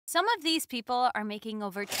Some of these people are making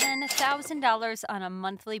over $10,000 on a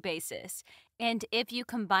monthly basis. And if you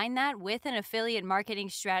combine that with an affiliate marketing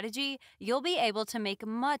strategy, you'll be able to make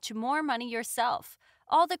much more money yourself.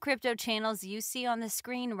 All the crypto channels you see on the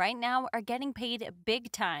screen right now are getting paid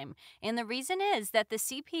big time. And the reason is that the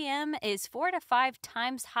CPM is 4 to 5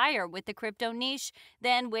 times higher with the crypto niche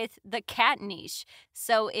than with the cat niche.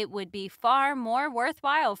 So it would be far more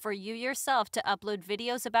worthwhile for you yourself to upload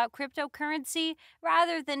videos about cryptocurrency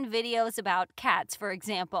rather than videos about cats, for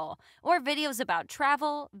example, or videos about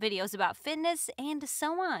travel, videos about fitness, and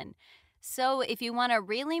so on. So, if you want to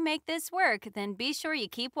really make this work, then be sure you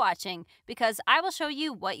keep watching because I will show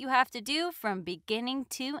you what you have to do from beginning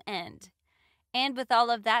to end. And with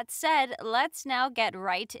all of that said, let's now get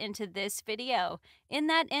right into this video. In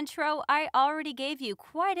that intro, I already gave you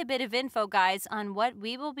quite a bit of info, guys, on what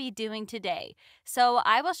we will be doing today. So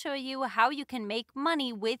I will show you how you can make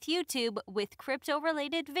money with YouTube with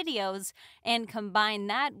crypto-related videos and combine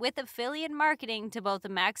that with affiliate marketing to both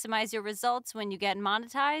maximize your results when you get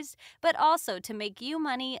monetized, but also to make you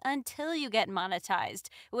money until you get monetized,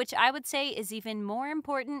 which I would say is even more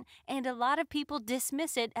important, and a lot of people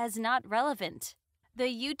dismiss it as not relevant. The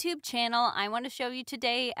YouTube channel I want to show you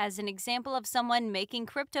today as an example of someone making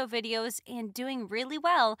crypto videos and doing really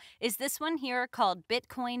well is this one here called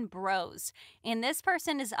Bitcoin Bros. And this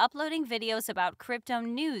person is uploading videos about crypto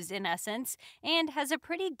news in essence and has a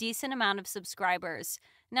pretty decent amount of subscribers.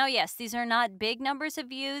 Now, yes, these are not big numbers of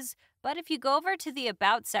views, but if you go over to the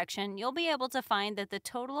About section, you'll be able to find that the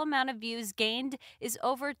total amount of views gained is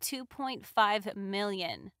over 2.5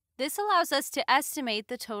 million. This allows us to estimate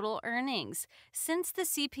the total earnings. Since the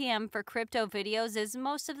CPM for crypto videos is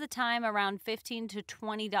most of the time around $15 to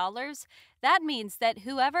 $20, that means that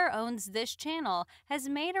whoever owns this channel has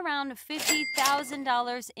made around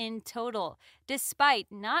 $50,000 in total, despite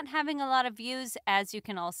not having a lot of views, as you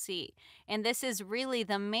can all see. And this is really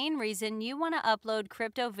the main reason you want to upload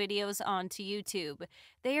crypto videos onto YouTube.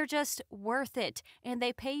 They are just worth it, and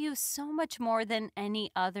they pay you so much more than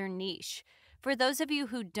any other niche. For those of you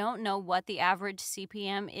who don't know what the average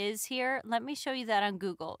CPM is here, let me show you that on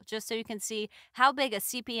Google, just so you can see how big a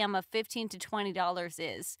CPM of $15 to $20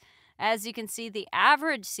 is. As you can see, the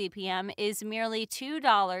average CPM is merely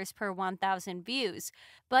 $2 per 1,000 views,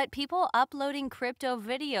 but people uploading crypto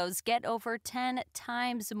videos get over 10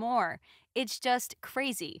 times more. It's just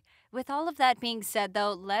crazy. With all of that being said,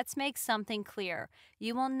 though, let's make something clear.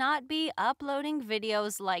 You will not be uploading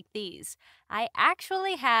videos like these. I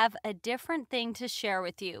actually have a different thing to share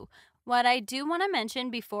with you. What I do want to mention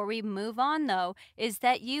before we move on, though, is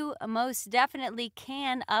that you most definitely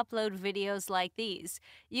can upload videos like these.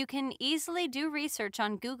 You can easily do research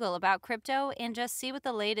on Google about crypto and just see what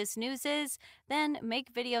the latest news is, then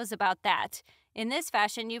make videos about that. In this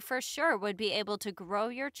fashion, you for sure would be able to grow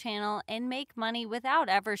your channel and make money without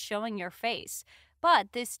ever showing your face.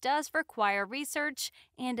 But this does require research,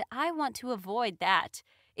 and I want to avoid that.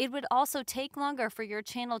 It would also take longer for your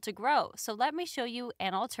channel to grow, so let me show you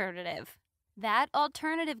an alternative. That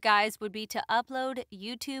alternative, guys, would be to upload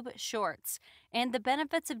YouTube Shorts, and the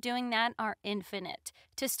benefits of doing that are infinite.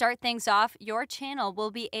 To start things off, your channel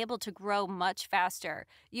will be able to grow much faster.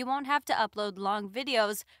 You won't have to upload long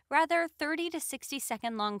videos, rather 30 to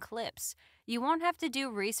 60-second long clips. You won't have to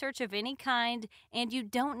do research of any kind, and you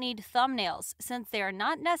don't need thumbnails, since they are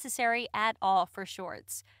not necessary at all for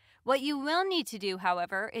Shorts. What you will need to do,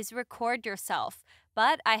 however, is record yourself,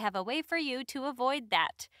 but I have a way for you to avoid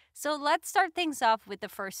that. So let's start things off with the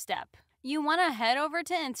first step. You want to head over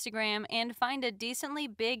to Instagram and find a decently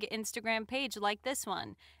big Instagram page like this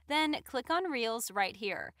one. Then click on Reels right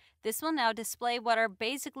here. This will now display what are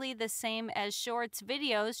basically the same as Shorts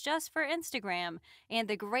videos just for Instagram. And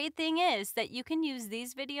the great thing is that you can use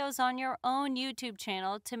these videos on your own YouTube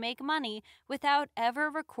channel to make money without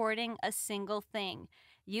ever recording a single thing.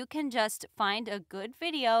 You can just find a good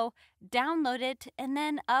video, download it, and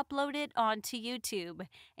then upload it onto YouTube.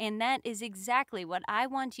 And that is exactly what I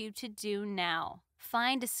want you to do now.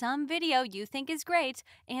 Find some video you think is great,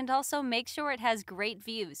 and also make sure it has great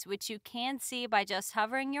views, which you can see by just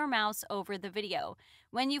hovering your mouse over the video.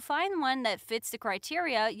 When you find one that fits the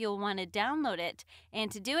criteria, you'll want to download it,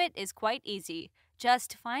 and to do it is quite easy.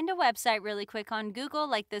 Just find a website really quick on Google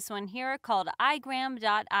like this one here called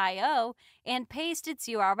igram.io and paste its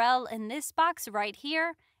URL in this box right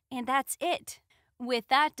here, and that's it. With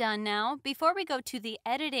that done now, before we go to the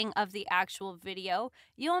editing of the actual video,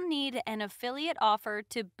 you'll need an affiliate offer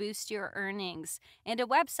to boost your earnings. And a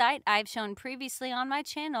website I've shown previously on my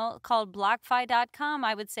channel called BlockFi.com,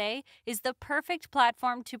 I would say, is the perfect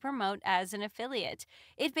platform to promote as an affiliate.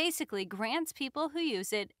 It basically grants people who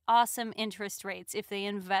use it awesome interest rates if they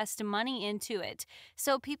invest money into it.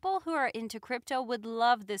 So people who are into crypto would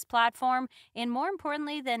love this platform, and more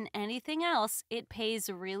importantly than anything else, it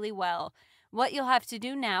pays really well. What you'll have to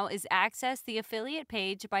do now is access the affiliate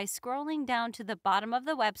page by scrolling down to the bottom of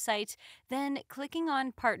the website, then clicking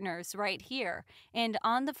on Partners right here. And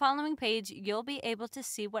on the following page, you'll be able to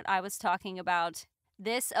see what I was talking about.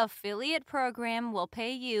 This affiliate program will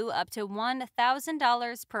pay you up to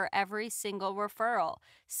 $1,000 per every single referral,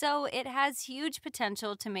 so it has huge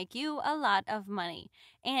potential to make you a lot of money.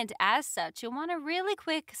 And as such, you'll want to really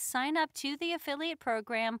quick sign up to the affiliate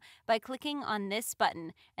program by clicking on this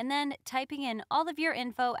button and then typing in all of your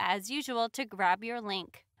info as usual to grab your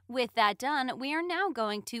link. With that done, we are now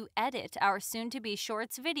going to edit our soon-to-be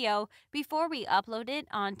Shorts video before we upload it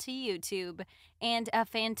onto YouTube. And a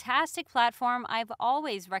fantastic platform I've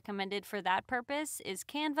always recommended for that purpose is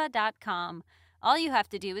Canva.com. All you have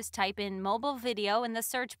to do is type in mobile video in the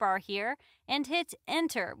search bar here and hit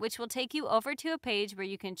enter, which will take you over to a page where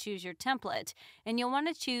you can choose your template. And you'll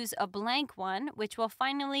want to choose a blank one, which will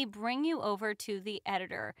finally bring you over to the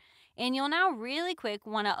editor. And you'll now really quick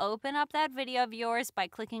want to open up that video of yours by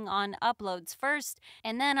clicking on Uploads first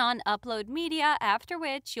and then on Upload Media, after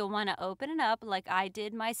which you'll want to open it up like I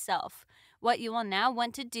did myself. What you will now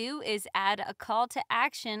want to do is add a call to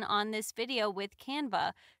action on this video with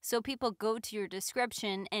Canva so people go to your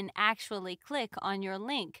description and actually click on your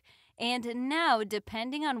link. And now,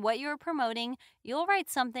 depending on what you're promoting, you'll write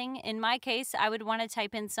something. In my case, I would want to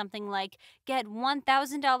type in something like, get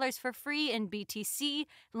 $1,000 for free in BTC,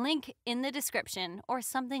 link in the description, or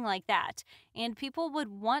something like that. And people would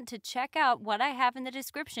want to check out what I have in the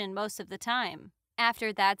description most of the time.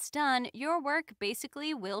 After that's done, your work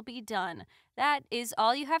basically will be done. That is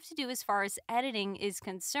all you have to do as far as editing is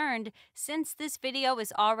concerned, since this video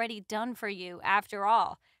is already done for you after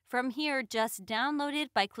all. From here, just download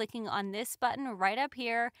it by clicking on this button right up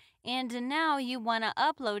here, and now you want to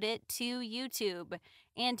upload it to YouTube.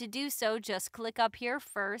 And to do so, just click up here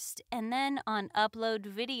first and then on Upload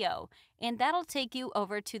Video, and that'll take you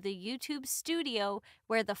over to the YouTube Studio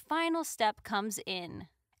where the final step comes in.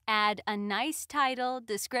 Add a nice title,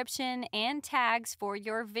 description, and tags for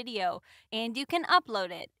your video, and you can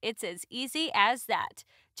upload it. It's as easy as that.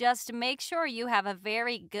 Just make sure you have a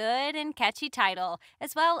very good and catchy title,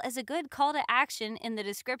 as well as a good call to action in the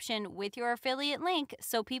description with your affiliate link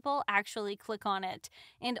so people actually click on it.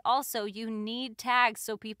 And also, you need tags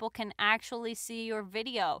so people can actually see your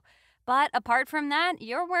video. But apart from that,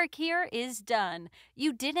 your work here is done.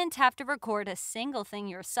 You didn't have to record a single thing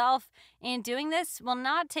yourself, and doing this will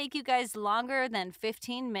not take you guys longer than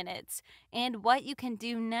 15 minutes. And what you can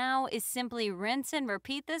do now is simply rinse and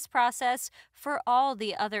repeat this process for all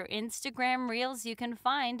the other Instagram Reels you can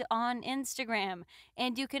find on Instagram.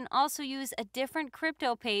 And you can also use a different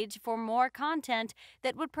crypto page for more content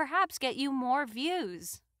that would perhaps get you more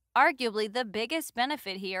views. Arguably, the biggest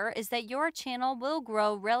benefit here is that your channel will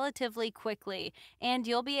grow relatively quickly, and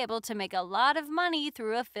you'll be able to make a lot of money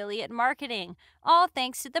through affiliate marketing, all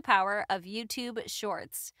thanks to the power of YouTube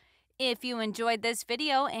Shorts. If you enjoyed this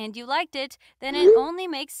video and you liked it, then it only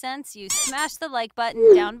makes sense you smash the like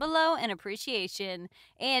button down below in appreciation.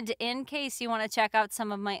 And in case you want to check out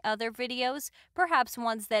some of my other videos, perhaps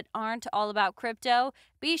ones that aren't all about crypto,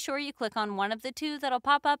 be sure you click on one of the two that'll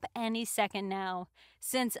pop up any second now.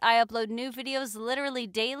 Since I upload new videos literally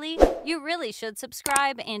daily, you really should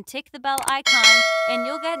subscribe and tick the bell icon, and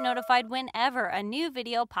you'll get notified whenever a new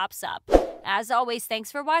video pops up. As always,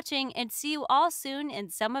 thanks for watching, and see you all soon in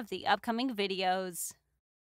some of the upcoming videos.